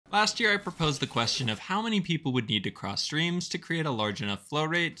Last year, I proposed the question of how many people would need to cross streams to create a large enough flow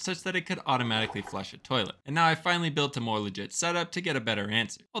rate such that it could automatically flush a toilet. And now I finally built a more legit setup to get a better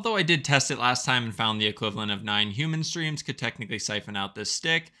answer. Although I did test it last time and found the equivalent of 9 human streams could technically siphon out this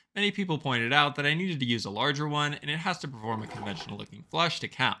stick, many people pointed out that I needed to use a larger one and it has to perform a conventional looking flush to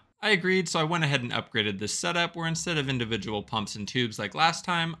count. I agreed, so I went ahead and upgraded this setup where instead of individual pumps and tubes like last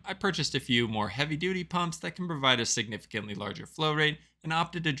time, I purchased a few more heavy-duty pumps that can provide a significantly larger flow rate and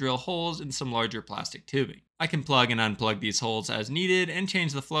opted to drill holes in some larger plastic tubing. I can plug and unplug these holes as needed and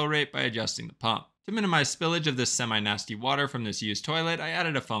change the flow rate by adjusting the pump. To minimize spillage of this semi-nasty water from this used toilet, I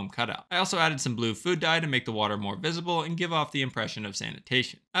added a foam cutout. I also added some blue food dye to make the water more visible and give off the impression of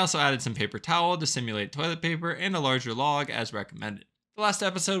sanitation. I also added some paper towel to simulate toilet paper and a larger log as recommended. The last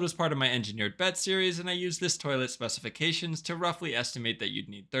episode was part of my Engineered Bet series, and I used this toilet specifications to roughly estimate that you'd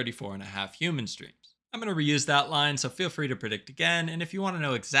need 34.5 human streams. I'm going to reuse that line, so feel free to predict again, and if you want to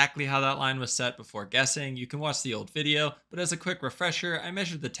know exactly how that line was set before guessing, you can watch the old video, but as a quick refresher, I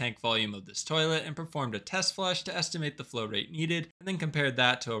measured the tank volume of this toilet and performed a test flush to estimate the flow rate needed, and then compared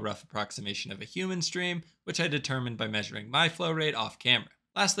that to a rough approximation of a human stream, which I determined by measuring my flow rate off camera.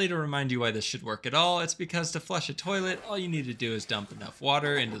 Lastly, to remind you why this should work at all, it's because to flush a toilet, all you need to do is dump enough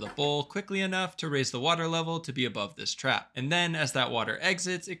water into the bowl quickly enough to raise the water level to be above this trap. And then, as that water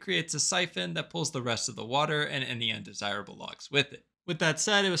exits, it creates a siphon that pulls the rest of the water and any undesirable logs with it. With that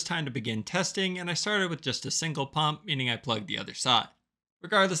said, it was time to begin testing, and I started with just a single pump, meaning I plugged the other side.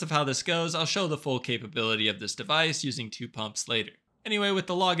 Regardless of how this goes, I'll show the full capability of this device using 2 pumps later. Anyway, with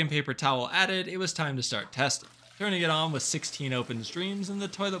the log and paper towel added, it was time to start testing. Turning it on with 16 open streams, and the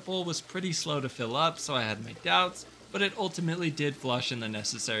toilet bowl was pretty slow to fill up, so I had my doubts, but it ultimately did flush in the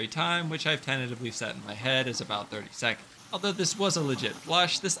necessary time, which I've tentatively set in my head as about 30 seconds. Although this was a legit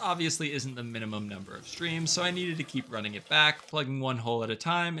flush, this obviously isn't the minimum number of streams, so I needed to keep running it back, plugging one hole at a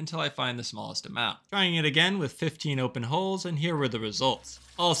time until I find the smallest amount. Trying it again with 15 open holes, and here were the results.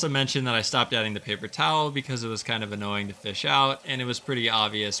 I'll also mention that I stopped adding the paper towel because it was kind of annoying to fish out, and it was pretty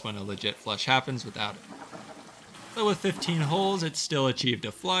obvious when a legit flush happens without it. So with 15 holes, it still achieved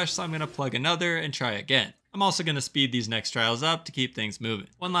a flush, so I'm going to plug another and try again. I'm also going to speed these next trials up to keep things moving.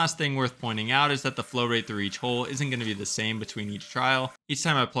 One last thing worth pointing out is that the flow rate through each hole isn't going to be the same between each trial. Each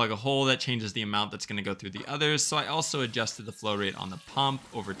time I plug a hole, that changes the amount that's going to go through the others, so I also adjusted the flow rate on the pump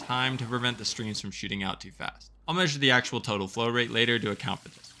over time to prevent the streams from shooting out too fast. I'll measure the actual total flow rate later to account for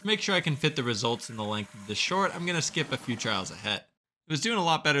this. To make sure I can fit the results in the length of this short, I'm going to skip a few trials ahead. It was doing a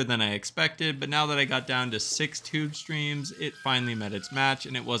lot better than I expected, but now that I got down to 6 tube streams, it finally met its match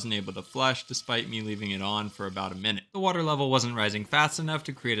and it wasn't able to flush despite me leaving it on for about a minute. The water level wasn't rising fast enough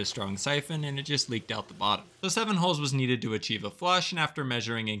to create a strong siphon and it just leaked out the bottom. So 7 holes was needed to achieve a flush, and after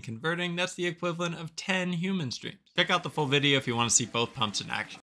measuring and converting, that's the equivalent of 10 human streams. Check out the full video if you want to see both pumps in action.